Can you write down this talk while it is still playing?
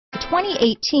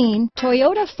2018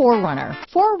 Toyota 4Runner.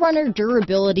 4Runner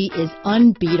durability is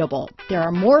unbeatable. There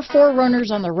are more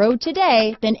 4Runners on the road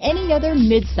today than any other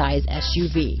midsize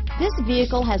SUV. This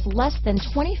vehicle has less than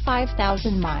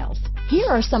 25,000 miles. Here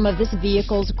are some of this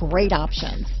vehicle's great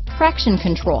options: traction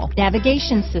control,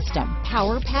 navigation system,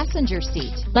 power passenger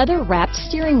seat, leather-wrapped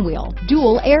steering wheel,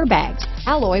 dual airbags,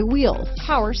 alloy wheels,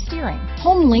 power steering,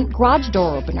 HomeLink garage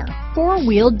door opener,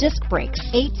 four-wheel disc brakes,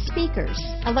 8 speakers,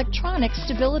 electronic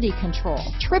stability control,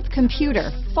 trip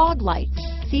computer, fog lights,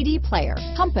 CD player,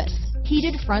 compass,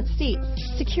 heated front seats,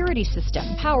 security system,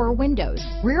 power windows,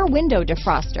 rear window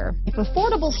defroster. If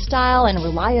affordable style and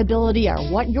reliability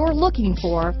are what you're looking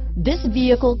for, this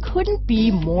vehicle couldn't be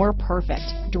more perfect.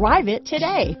 Drive it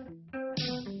today.